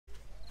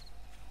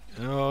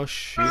Oh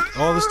shit.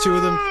 Oh, there's two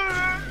of them.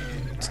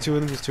 There's two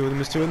of them, there's two of them,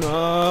 there's two of them.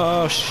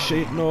 Oh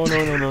shit. No,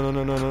 no, no, no, no,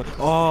 no, no, no.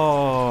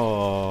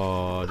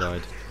 Oh, I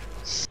died.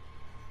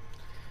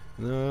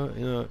 No,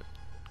 you know.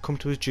 Come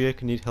to us,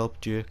 Jake. I need help,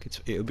 Jake.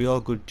 It'll be all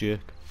good, Jake.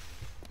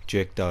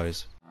 Jake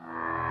dies.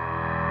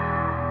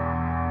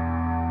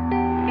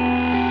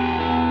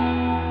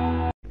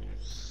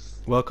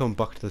 Welcome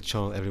back to the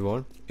channel,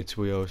 everyone. It's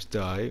We Always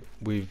Die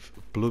with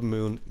Blood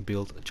Moon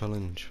Build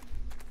Challenge.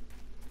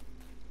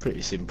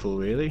 Pretty simple,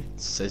 really.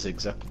 It says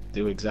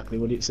do exactly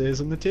what it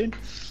says on the tin.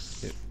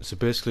 Yeah. So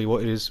basically,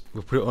 what it is,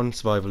 we put it on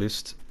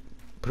survivalist,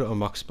 put it on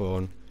max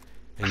spawn,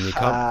 and you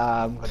can't.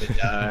 I'm gonna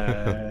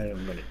die.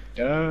 I'm gonna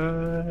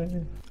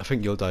die. I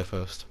think you'll die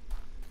first.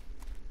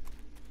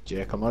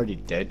 Jake, I'm already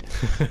dead.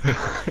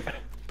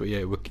 But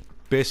yeah,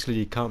 basically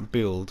you can't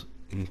build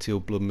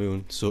until Blood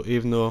Moon. So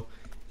even though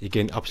you're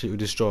getting absolutely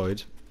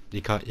destroyed,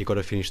 you can't. You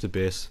gotta finish the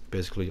base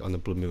basically on the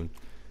Blood Moon,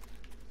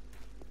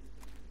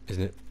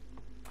 isn't it?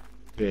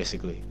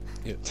 Basically.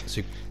 Yeah.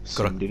 So you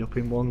Summed it up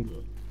in one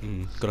go.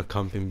 Gotta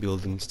camp in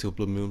buildings till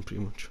Blood Moon,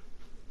 pretty much.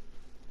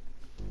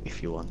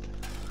 If you want.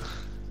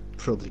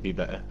 Probably be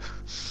better.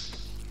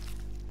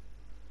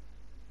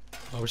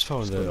 I just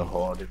found Got a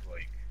horde of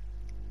like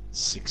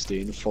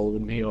 16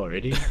 following me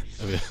already.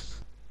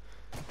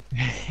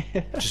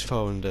 Just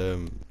found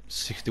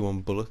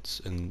 61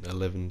 bullets and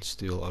 11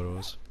 steel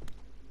arrows.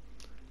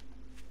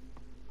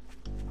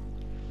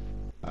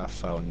 I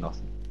found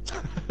nothing.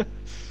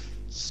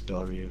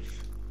 Story of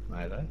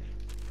my life.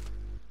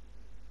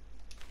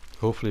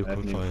 Hopefully we I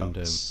can haven't even find. found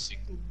a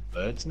single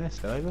bird's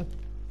nest either.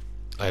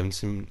 I haven't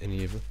seen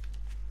any either.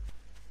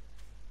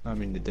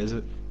 I'm in the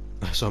desert.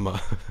 So I'm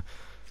at.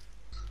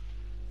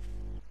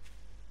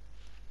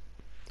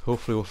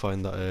 Hopefully we'll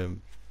find that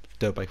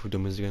dirt bike for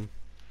dummies again.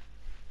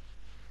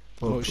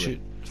 Hopefully. Oh shit!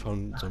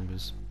 Found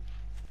zombies.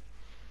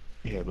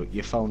 Yeah, but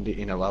you found it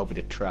in a loud bit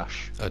of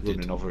trash I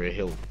running did. over a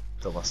hill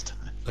the last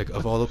time. Like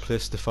of all the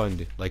places to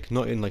find it, like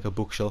not in like a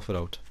bookshelf or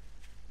out.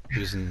 It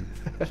was in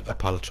a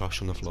pile of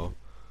trash on the floor.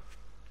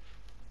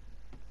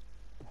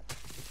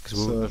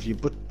 So if you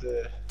put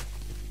the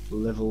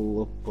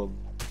level up on,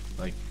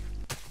 like...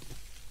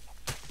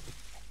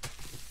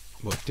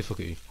 What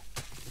difficulty?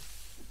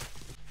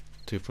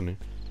 Too funny.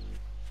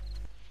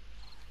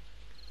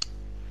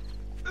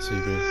 So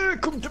you go.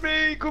 Come to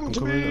me! Come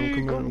to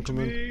me! Come to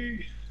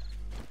me!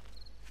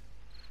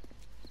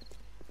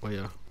 Oh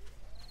yeah.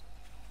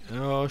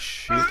 Oh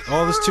shit.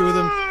 Oh, there's two of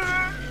them.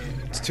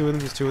 There's two of them,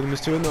 there's two of them,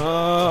 there's two of them.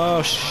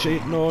 Oh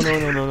shit. No, no,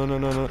 no, no, no,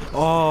 no, no.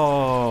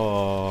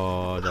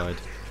 Oh, I died.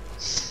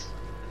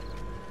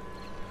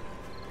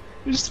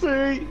 There's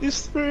three!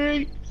 There's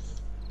three!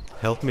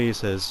 Help me, he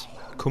says.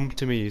 Come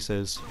to me, he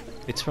says.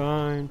 It's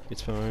fine,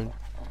 it's fine.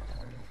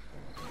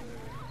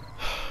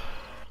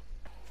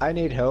 I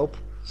need help.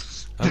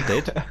 I'm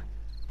dead.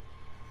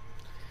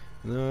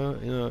 No,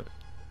 you know.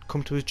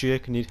 Come to us,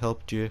 Jake. I need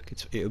help, Jake.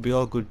 It'll be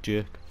all good,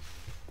 Jake.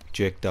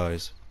 Jake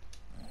dies.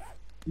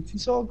 It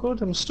is all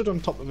good, I'm stood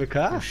on top of a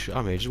car. Oh, shit,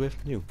 I'm ages away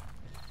from you.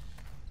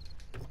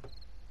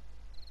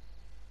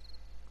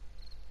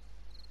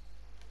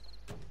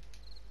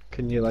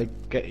 Can you, like,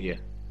 get here?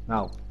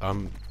 Now?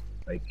 I'm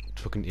Like,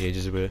 fucking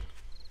ages away.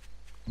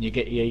 you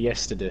get here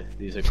yesterday.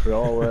 There's a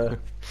crawler,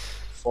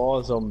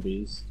 4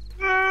 zombies.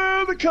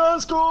 Ah, the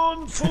car's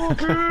gone!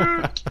 Fuck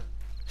it!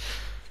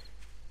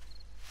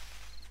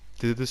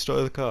 Did it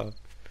destroy the car?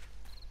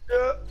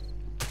 Yeah.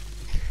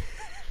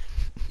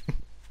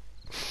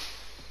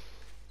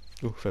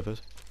 Oh,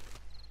 feathers.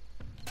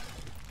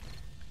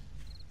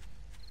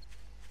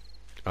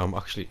 I'm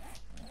actually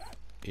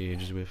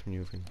ages away from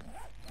you, I think.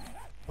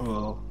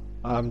 Oh,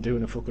 I'm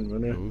doing a fucking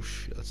runner. Oh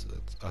shit,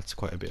 that's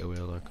quite a bit away,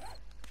 like.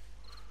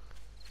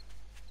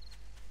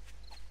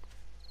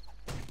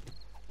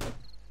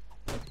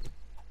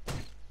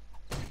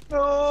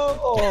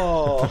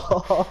 Oh,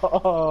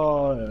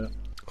 yeah.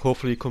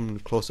 Hopefully you come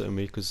closer to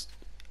me, because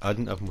I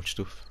didn't have much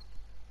stuff.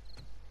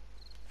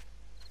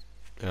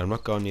 And I'm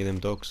not going near them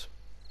dogs.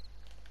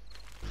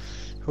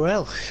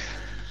 Well,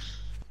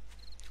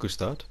 Good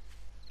start.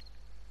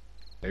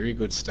 very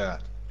good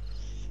start.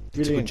 It's a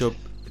good Brilliant. job.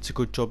 It's a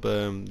good job.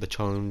 The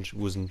challenge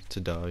wasn't to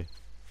die.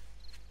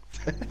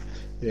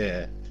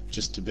 Yeah,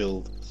 just to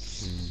build.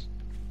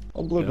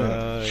 On Blood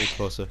Moon. You're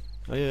closer.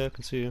 Oh yeah, I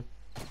can see you.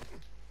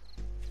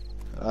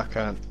 I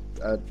can't.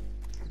 I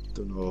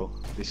don't know.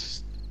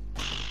 This.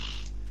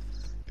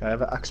 Can I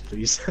have an axe,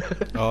 please?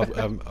 Oh,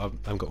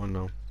 I've got one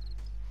now.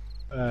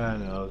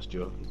 No, I was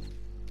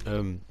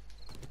joking.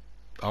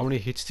 How many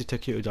hits did it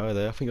take you to die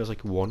there? I think it was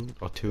like 1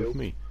 or 2 of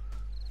me.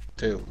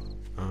 2.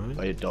 Alright.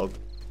 By a dog.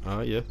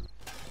 Yeah.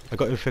 I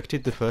got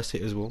infected the first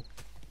hit as well.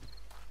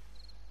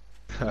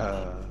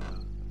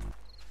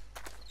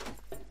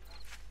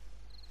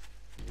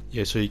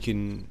 Yeah, so you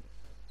can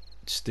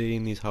stay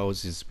in these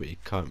houses, but you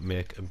can't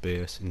make a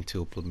base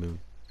until Blood Moon.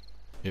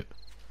 Yep.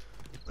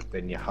 But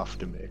then you have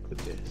to make the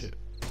base. Yeah.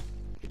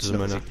 It's Doesn't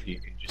not as matter. if you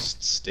can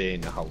just stay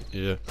in the house.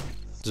 Yeah.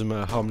 Doesn't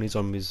matter how many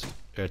zombies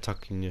are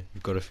attacking you,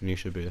 you've got to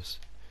finish your base.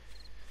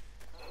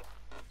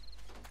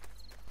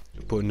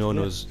 But no one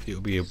knows it'll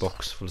be a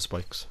box full of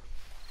spikes.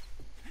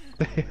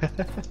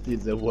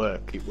 The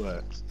work, it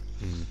works.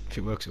 If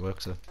it works, it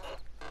works.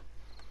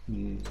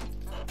 Need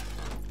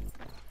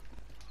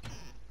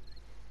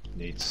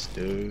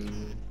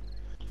stone.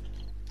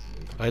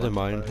 I had a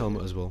mine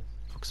helmet as well.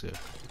 Fuck's sake.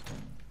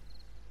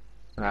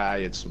 I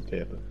had some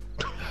paper.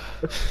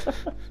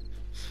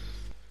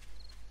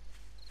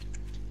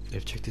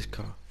 They've checked this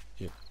car.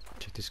 Yeah.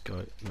 Check this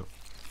guy. No.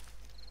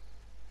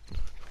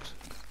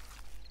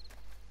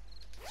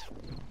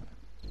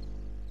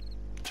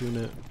 Tune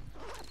it.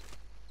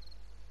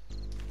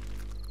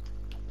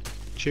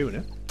 Tune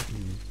it?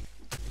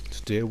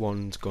 So day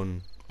one's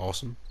gone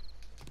awesome.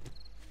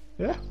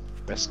 Yeah.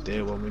 Best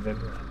day one we've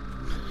ever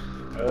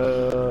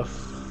had.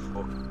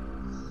 Fuck.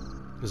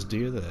 There's a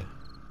deer there.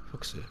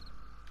 Fuck's sake.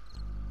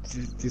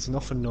 There's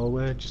nothing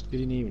nowhere, just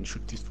didn't even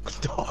shut this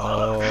fucking door.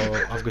 Oh,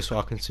 I've guessed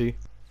what I can see.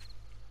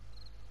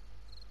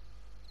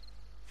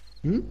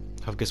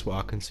 I've guessed what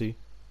I can see.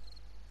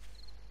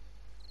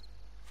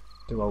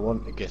 Do I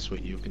want to guess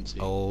what you can see?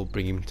 I'll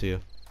bring him to you.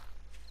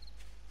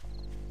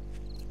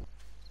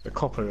 The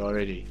copper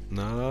already.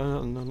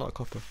 No, not a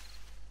copper.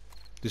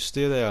 Just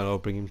stay there and I'll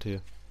bring him to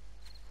you.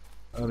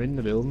 I'm in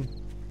the building.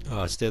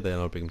 Ah, stay there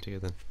and I'll bring him to you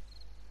then.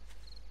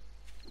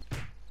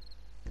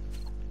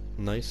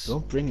 Nice.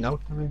 Don't bring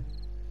out to me.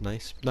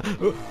 Nice. No.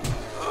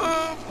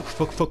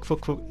 Fuck.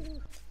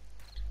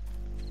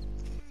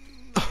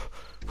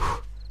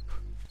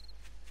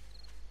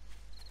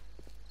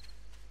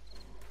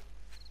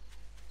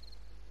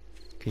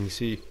 Can you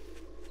see?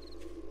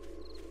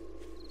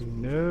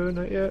 No,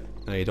 not yet.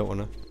 No, you don't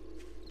wanna.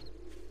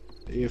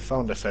 You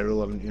found a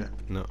feral, haven't you?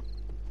 No.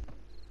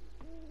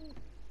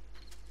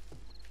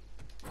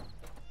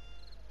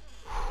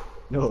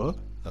 No.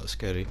 That was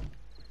scary.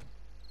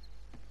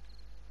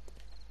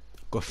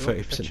 Got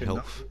 30%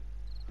 health.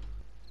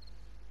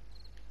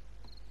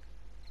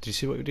 Did you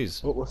see what it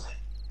is? What was?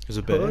 It was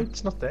a bear. Oh,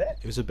 it's not there.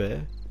 It was a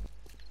bear.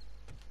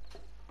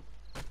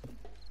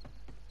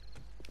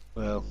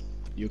 Well,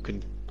 you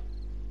can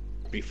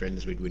be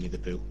friends with Winnie the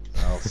Pooh.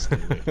 I'll stay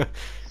away.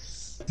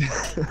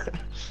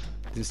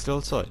 Is it still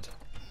outside?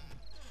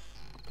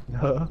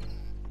 No.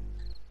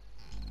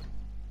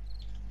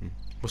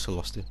 Must have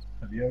lost it.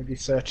 Have you already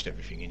searched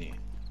everything in here?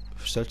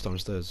 I've searched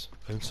downstairs.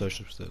 I haven't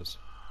searched upstairs.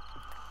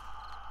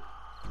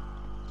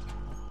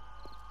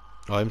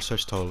 I haven't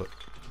searched toilet.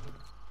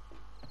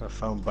 I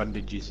found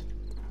bandages.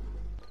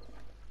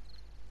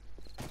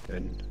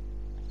 And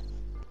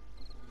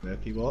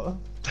murky water.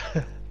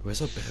 Where's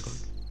that bear gone?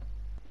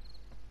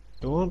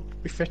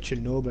 Don't be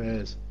fetching no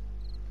bears.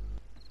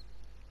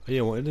 Oh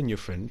yeah, I wanted a new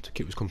friend to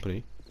keep us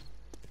company.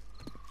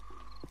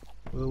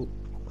 Well,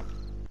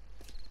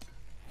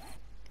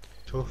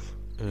 tough.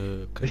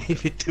 Okay.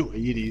 Leave it the way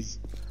it is.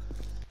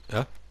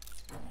 Yeah?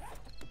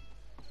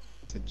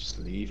 So just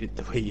leave it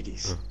the way it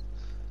is.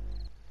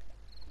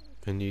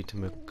 I need to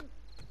make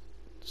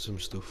some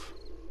stuff.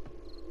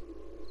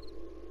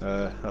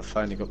 I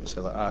finally got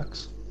myself an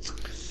axe.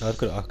 I've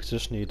got an axe, I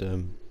just need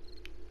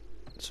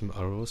some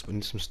arrows, but I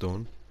need some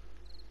stone.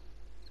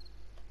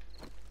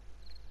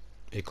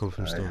 It comes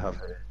from stone. I have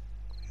it.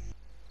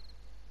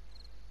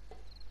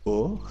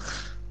 Oh?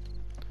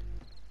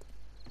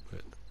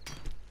 Wait,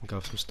 I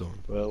have some stone.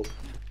 Well,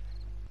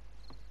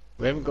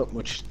 we haven't got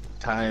much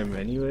time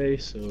anyway,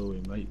 so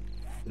we might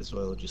as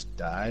well just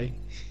die.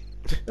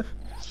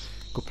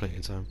 Got plenty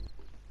of time.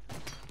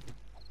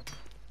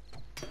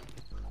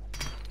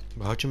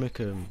 But how'd you make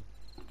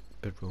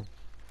bedroll?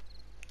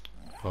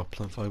 Oh,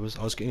 plant fibers.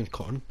 I was getting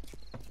cotton.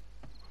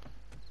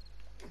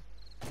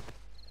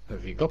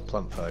 Have you got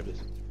plant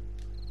fibres?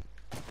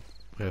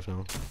 I have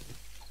now.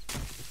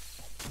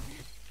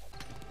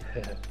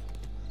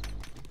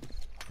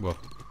 What?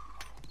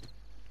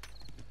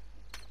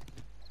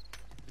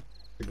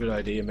 A good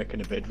idea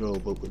making a bedroll,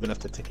 but we're gonna have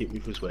to take it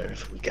with us wherever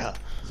we go.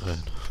 Right.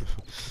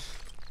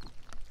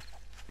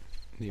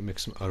 Need to make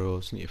some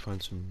arrows, need to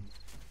find some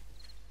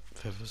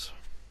feathers.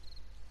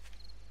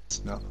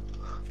 No.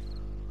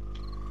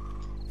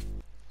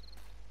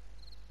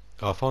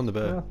 Oh, I found the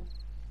bear. Yeah.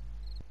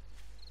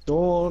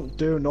 Don't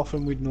do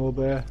nothing with no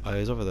bear. Oh,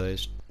 he's over there,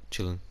 he's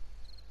chilling.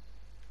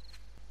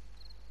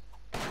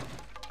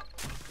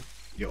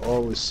 You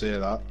always say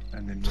that,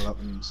 and then what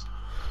happens?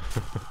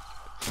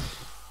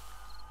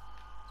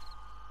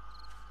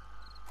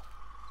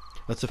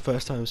 That's the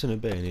first time I've seen a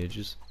bear in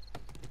ages.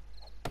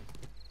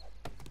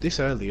 This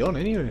early on,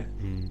 anyway.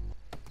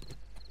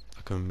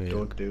 I can make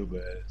Don't do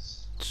bears.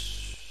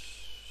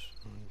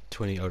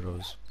 20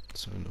 arrows,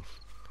 that's not enough.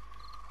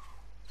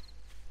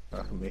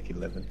 I can make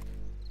 11.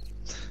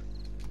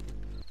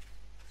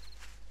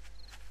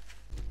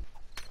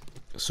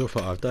 So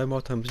far, I've died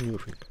more times than you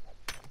think.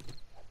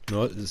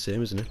 No, it's the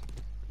same, isn't it?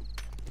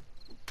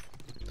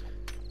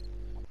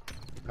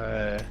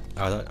 I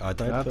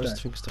died I've first died.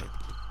 things time.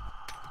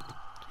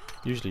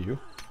 Usually you.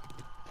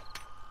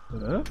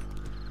 It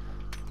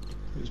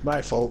was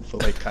my fault for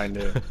like kind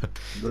of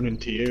running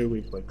to you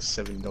with like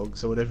 7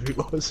 dogs or whatever it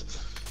was.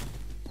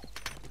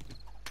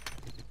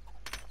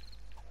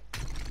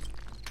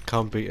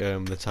 can't beat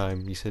the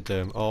time you said,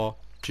 "Oh,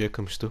 Jake,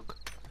 I'm stuck,"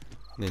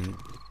 and then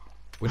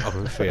went up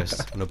in the face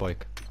on a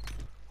bike.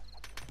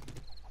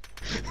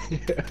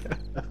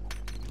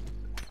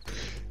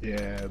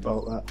 Yeah,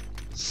 about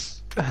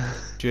that.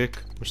 Jake,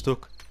 I'm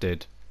stuck.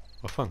 Dead.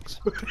 Oh, thanks.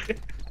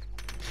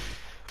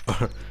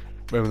 Or,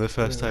 remember the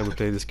first time we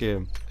played this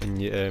game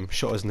and you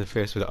shot us in the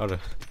face with an arrow?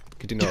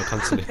 You didn't know how to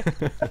cancel it.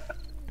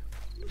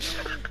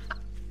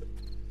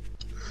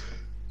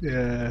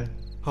 Yeah.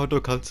 How do I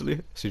cancel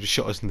it? So you just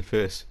shot us in the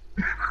face.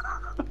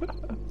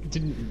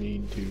 Didn't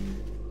mean to.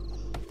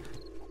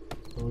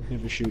 I would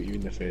never shoot you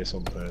in the face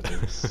on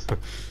purpose.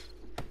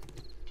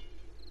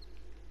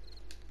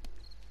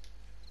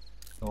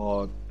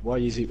 Or why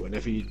is it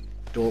whenever you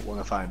don't want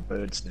to find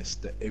birds' nests,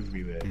 they're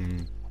everywhere?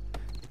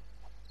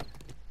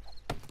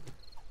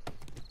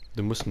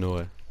 They must know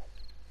it.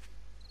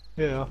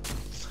 Yeah.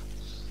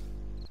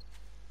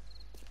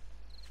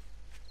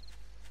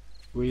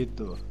 Weird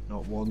though,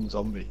 not one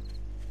zombie.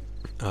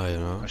 Ah, you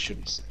know. I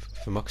shouldn't say.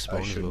 For max spawn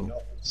I as should well. not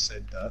have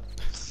said that.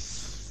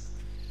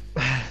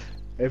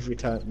 Every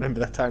time, remember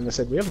that time I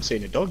said we haven't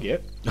seen a dog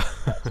yet?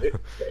 That's it.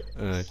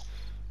 Alright.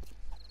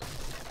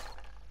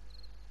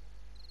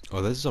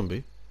 Oh, there's a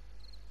zombie.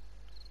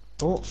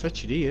 Don't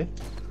fetch it here.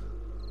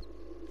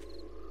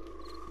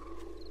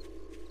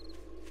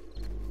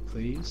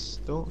 Please,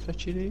 don't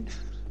fetch it here.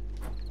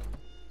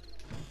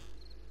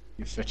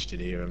 You fetched it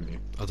here, haven't you?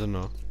 I don't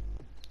know.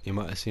 You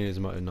might have seen it,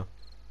 you might have not.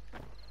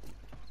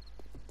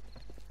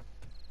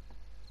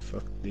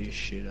 Fuck this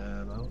shit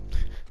I'm out.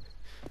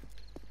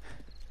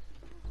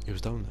 He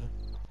was down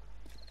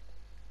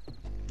there.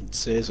 It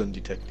says on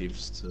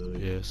detectives, so you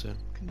Yeah, so.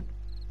 can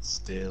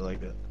stay like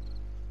that.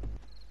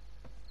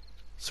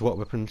 So what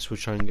weapons we're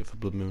trying to get for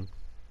Blood Moon?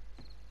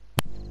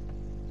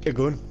 Get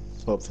going,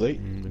 hopefully.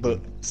 Mm, But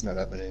okay. it's not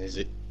happening, is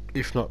it?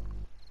 If not,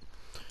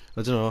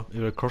 I don't know,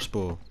 either a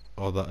crossbow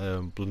or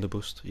that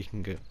blunderbuss you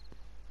can get.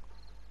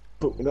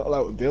 But we're not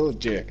allowed to build,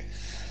 Jake.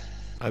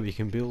 Maybe you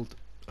can build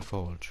a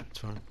forge, it's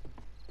fine.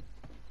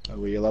 Are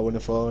we allowing a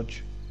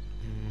forge?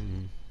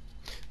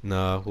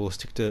 Nah, we'll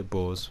stick to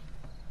bows.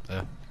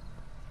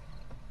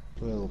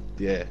 Well,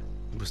 yeah.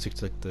 We'll stick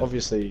to like the...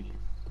 Obviously,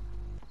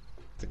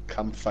 the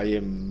campfire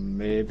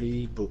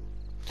maybe, but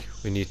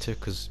We need to,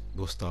 because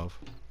we'll starve.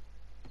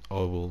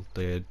 Or we'll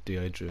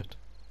dehydrate.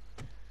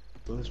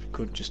 suppose we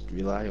could just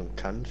rely on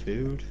canned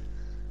food.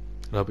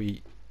 No, but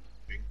it's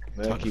hard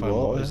to Murky find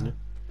water. water, isn't it?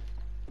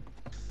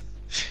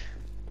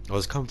 Oh,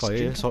 there's a campfire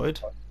here, sorted.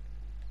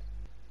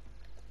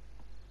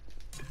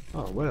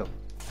 Oh well.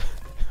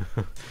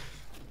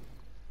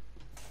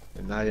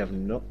 And I have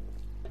not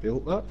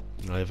built that?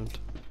 I haven't.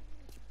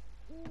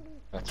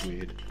 That's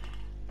weird.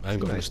 I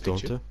haven't got any Nice stone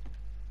picture. to.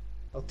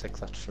 I'll take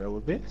that for our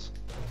base.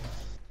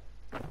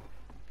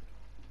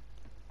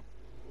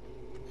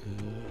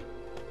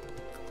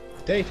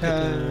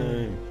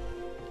 Daytime!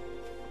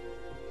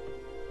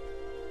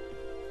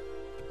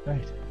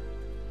 Right.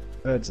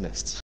 Birds' nests.